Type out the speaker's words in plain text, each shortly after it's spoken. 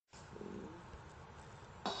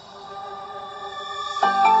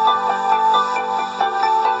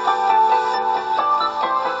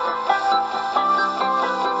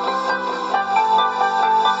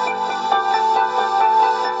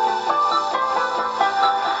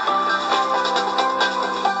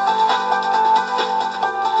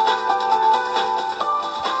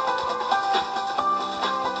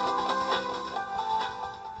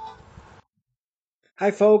Hi,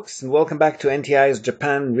 folks, and welcome back to NTI's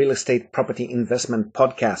Japan Real Estate Property Investment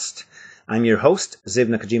Podcast. I'm your host, Ziv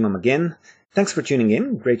Nakajima Magin. Thanks for tuning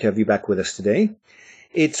in. Great to have you back with us today.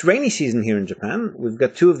 It's rainy season here in Japan. We've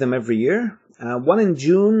got two of them every year. One in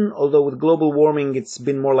June, although with global warming, it's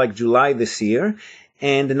been more like July this year,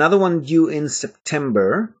 and another one due in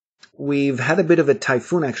September. We've had a bit of a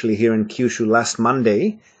typhoon actually here in Kyushu last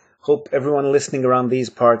Monday. Hope everyone listening around these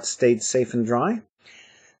parts stayed safe and dry.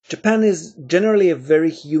 Japan is generally a very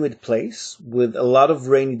humid place with a lot of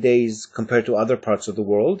rainy days compared to other parts of the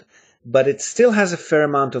world, but it still has a fair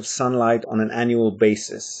amount of sunlight on an annual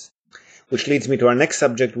basis. Which leads me to our next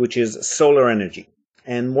subject, which is solar energy,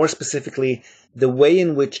 and more specifically, the way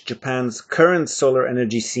in which Japan's current solar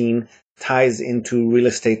energy scene ties into real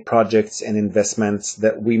estate projects and investments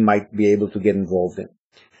that we might be able to get involved in.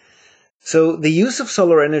 So the use of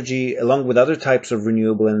solar energy, along with other types of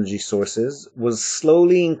renewable energy sources, was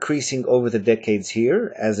slowly increasing over the decades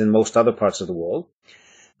here, as in most other parts of the world.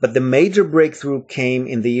 But the major breakthrough came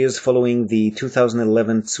in the years following the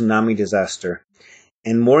 2011 tsunami disaster,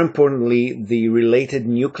 and more importantly, the related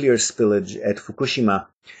nuclear spillage at Fukushima,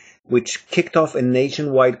 which kicked off a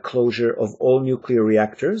nationwide closure of all nuclear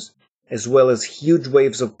reactors, as well as huge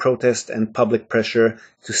waves of protest and public pressure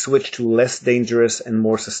to switch to less dangerous and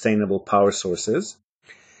more sustainable power sources.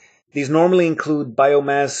 These normally include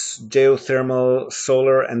biomass, geothermal,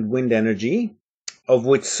 solar, and wind energy, of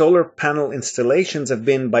which solar panel installations have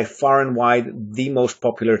been by far and wide the most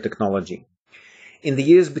popular technology. In the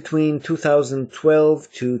years between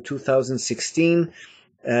 2012 to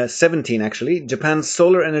 2017 actually, Japan's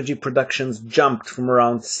solar energy productions jumped from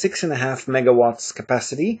around 6.5 megawatts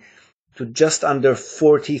capacity to just under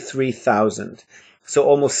 43,000. So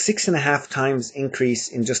almost 6.5 times increase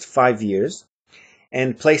in just 5 years,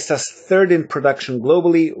 and placed us third in production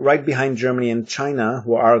globally, right behind Germany and China,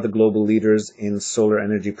 who are the global leaders in solar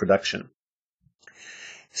energy production.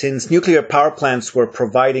 Since nuclear power plants were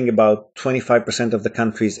providing about 25% of the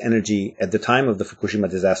country's energy at the time of the Fukushima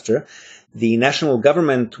disaster, the national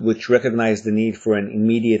government, which recognized the need for an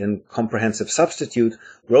immediate and comprehensive substitute,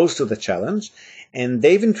 rose to the challenge, and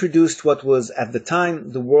they've introduced what was at the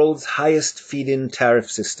time the world's highest feed-in tariff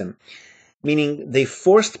system, meaning they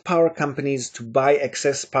forced power companies to buy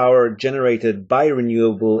excess power generated by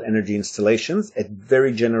renewable energy installations at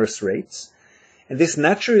very generous rates. And this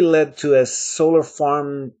naturally led to a solar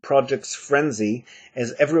farm projects frenzy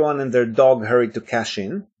as everyone and their dog hurried to cash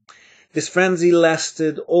in. This frenzy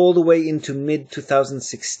lasted all the way into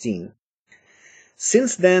mid-2016.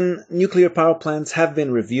 Since then, nuclear power plants have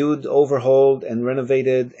been reviewed, overhauled, and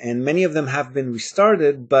renovated, and many of them have been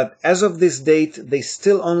restarted, but as of this date, they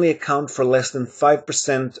still only account for less than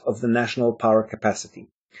 5% of the national power capacity.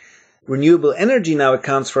 Renewable energy now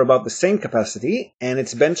accounts for about the same capacity, and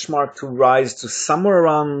it's benchmarked to rise to somewhere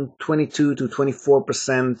around 22 to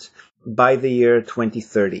 24% by the year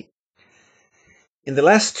 2030. In the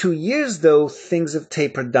last 2 years, though, things have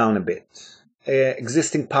tapered down a bit.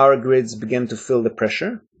 Existing power grids began to feel the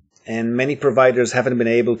pressure, and many providers haven't been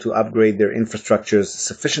able to upgrade their infrastructures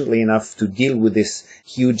sufficiently enough to deal with this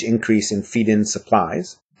huge increase in feed-in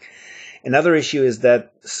supplies. Another issue is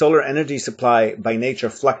that solar energy supply by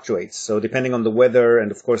nature fluctuates, so depending on the weather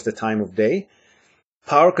and of course the time of day,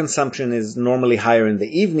 power consumption is normally higher in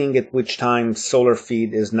the evening, at which time solar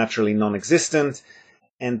feed is naturally non-existent,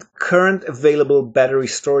 and current available battery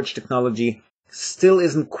storage technology still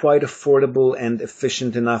isn't quite affordable and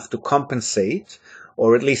efficient enough to compensate,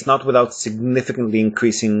 or at least not without significantly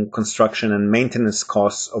increasing construction and maintenance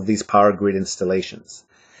costs of these power grid installations.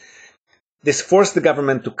 This forced the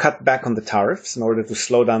government to cut back on the tariffs in order to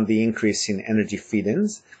slow down the increase in energy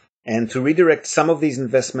feed-ins, and to redirect some of these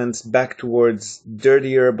investments back towards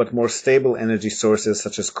dirtier but more stable energy sources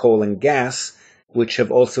such as coal and gas, which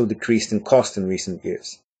have also decreased in cost in recent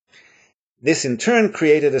years. This in turn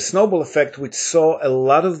created a snowball effect which saw a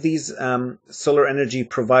lot of these solar energy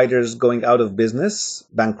providers going out of business,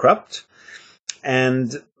 bankrupt,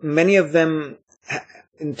 and many of them,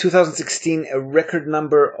 in 2016, a record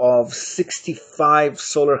number of 65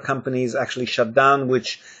 solar companies actually shut down,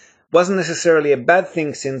 which wasn't necessarily a bad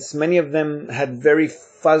thing since many of them had very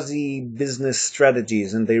fuzzy business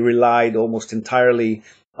strategies and they relied almost entirely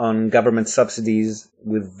on government subsidies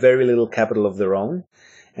with very little capital of their own,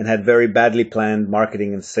 and had very badly planned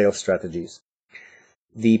marketing and sales strategies.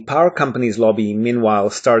 The power companies' lobby, meanwhile,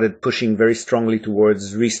 started pushing very strongly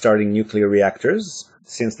towards restarting nuclear reactors,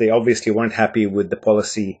 since they obviously weren't happy with the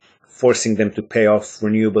policy forcing them to pay off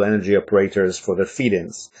renewable energy operators for their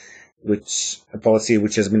feed-ins, a policy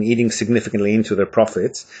which has been eating significantly into their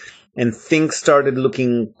profits, and things started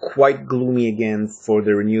looking quite gloomy again for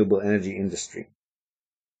the renewable energy industry.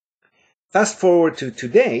 Fast forward to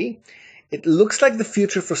today, it looks like the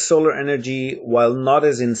future for solar energy, while not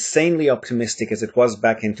as insanely optimistic as it was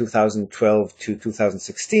back in 2012 to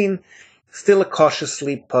 2016, still a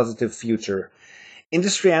cautiously positive future.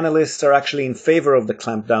 Industry analysts are actually in favor of the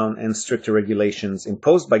clampdown and stricter regulations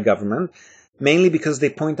imposed by government, mainly because they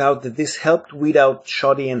point out that this helped weed out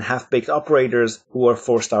shoddy and half-baked operators who are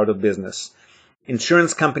forced out of business.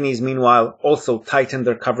 Insurance companies, meanwhile, also tightened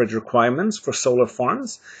their coverage requirements for solar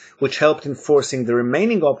farms, which helped in forcing the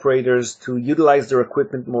remaining operators to utilize their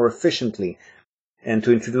equipment more efficiently and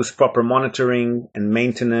to introduce proper monitoring and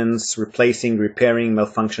maintenance, replacing, repairing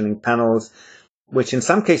malfunctioning panels, which in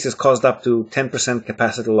some cases caused up to 10%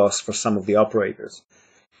 capacity loss for some of the operators.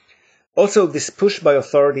 Also, this push by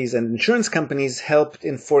authorities and insurance companies helped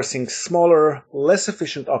in forcing smaller, less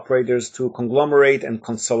efficient operators to conglomerate and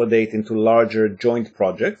consolidate into larger joint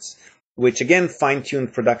projects, which again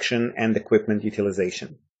fine-tuned production and equipment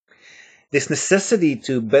utilization. This necessity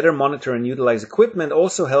to better monitor and utilize equipment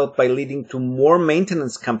also helped by leading to more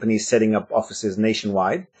maintenance companies setting up offices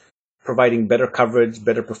nationwide, providing better coverage,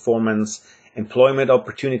 better performance, employment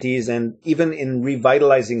opportunities, and even in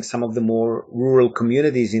revitalizing some of the more rural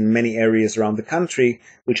communities in many areas around the country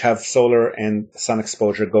which have solar and sun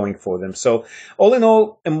exposure going for them. So all in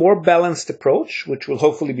all, a more balanced approach, which will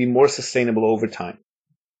hopefully be more sustainable over time.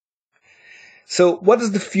 So what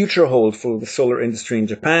does the future hold for the solar industry in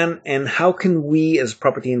Japan, and how can we as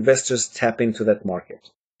property investors tap into that market?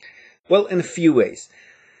 Well, in a few ways.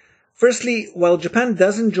 Firstly, while Japan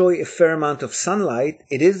does enjoy a fair amount of sunlight,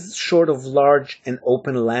 it is short of large and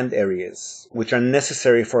open land areas, which are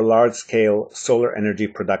necessary for large-scale solar energy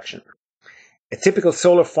production. A typical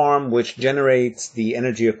solar farm, which generates the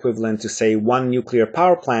energy equivalent to, say, one nuclear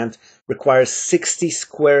power plant, requires 60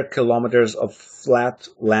 square kilometers of flat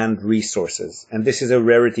land resources. And this is a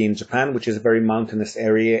rarity in Japan, which is a very mountainous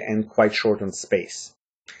area and quite short on space.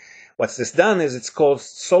 What's this done is it's caused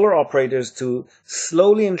solar operators to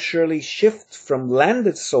slowly and surely shift from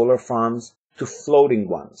landed solar farms to floating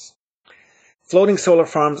ones. Floating solar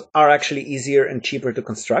farms are actually easier and cheaper to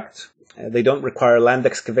construct. They don't require land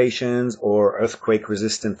excavations or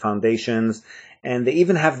earthquake-resistant foundations, and they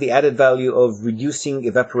even have the added value of reducing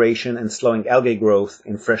evaporation and slowing algae growth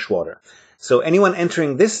in freshwater. So anyone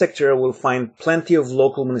entering this sector will find plenty of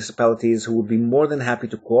local municipalities who will be more than happy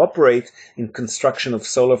to cooperate in construction of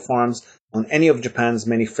solar farms on any of Japan's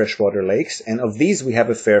many freshwater lakes, and of these we have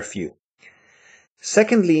a fair few.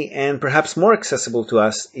 Secondly, and perhaps more accessible to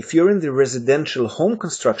us, if you're in the residential home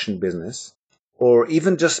construction business, or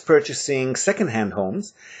even just purchasing second-hand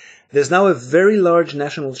homes, there's now a very large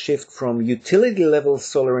national shift from utility-level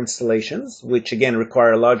solar installations, which again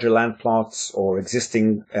require larger land plots or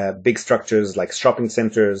existing big structures like shopping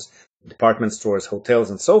centers, department stores, hotels,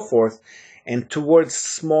 and so forth, and towards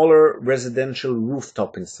smaller residential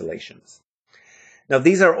rooftop installations. Now,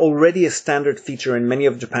 these are already a standard feature in many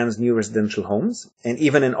of Japan's new residential homes, and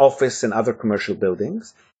even in office and other commercial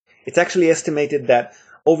buildings. It's actually estimated that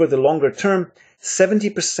over the longer term,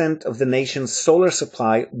 70% of the nation's solar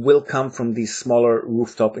supply will come from these smaller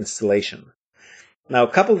rooftop installations. Now,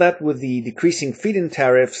 couple that with the decreasing feed-in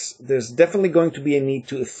tariffs, there's definitely going to be a need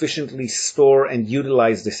to efficiently store and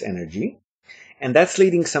utilize this energy. And that's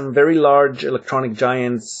leading some very large electronic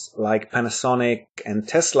giants like Panasonic and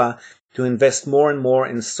Tesla to invest more and more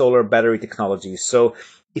in solar battery technology. So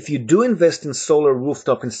if you do invest in solar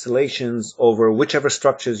rooftop installations over whichever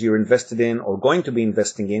structures you're invested in or going to be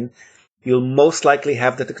investing in, you'll most likely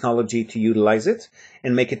have the technology to utilize it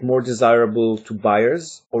and make it more desirable to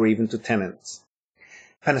buyers or even to tenants.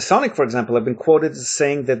 Panasonic, for example, have been quoted as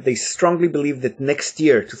saying that they strongly believe that next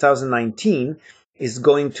year, 2019, is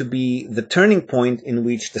going to be the turning point in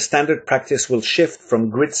which the standard practice will shift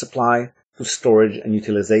from grid supply to storage and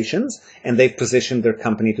utilizations, and they've positioned their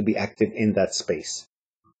company to be active in that space.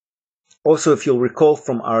 Also, if you'll recall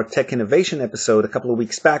from our tech innovation episode a couple of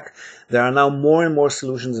weeks back, there are now more and more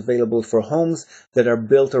solutions available for homes that are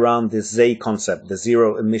built around this ZEI concept, the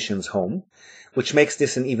zero emissions home, which makes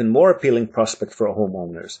this an even more appealing prospect for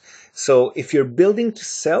homeowners. So if you're building to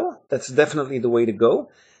sell, that's definitely the way to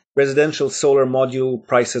go. Residential solar module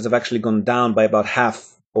prices have actually gone down by about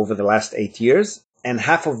half over the last 8 years, and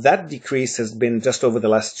half of that decrease has been just over the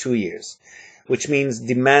last 2 years, which means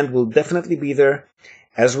demand will definitely be there,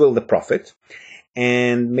 as will the profit.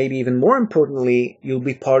 And maybe even more importantly, you'll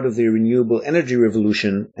be part of the renewable energy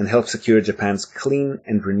revolution and help secure Japan's clean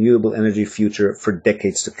and renewable energy future for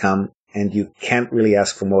decades to come. And you can't really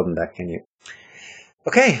ask for more than that, can you?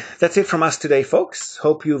 Okay, that's it from us today, folks.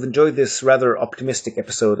 Hope you've enjoyed this rather optimistic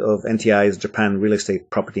episode of NTI's Japan Real Estate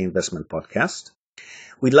Property Investment Podcast.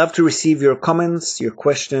 We'd love to receive your comments, your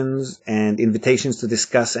questions, and invitations to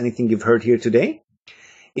discuss anything you've heard here today.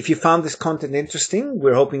 If you found this content interesting,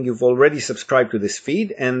 we're hoping you've already subscribed to this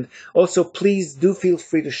feed, and also please do feel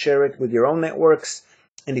free to share it with your own networks.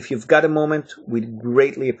 And if you've got a moment, we'd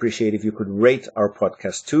greatly appreciate if you could rate our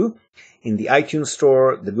podcast too in the iTunes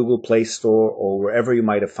Store, the Google Play Store, or wherever you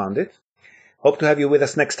might have found it. Hope to have you with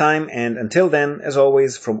us next time, and until then, as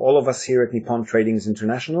always, from all of us here at Nippon Tradings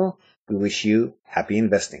International, we wish you happy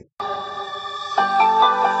investing.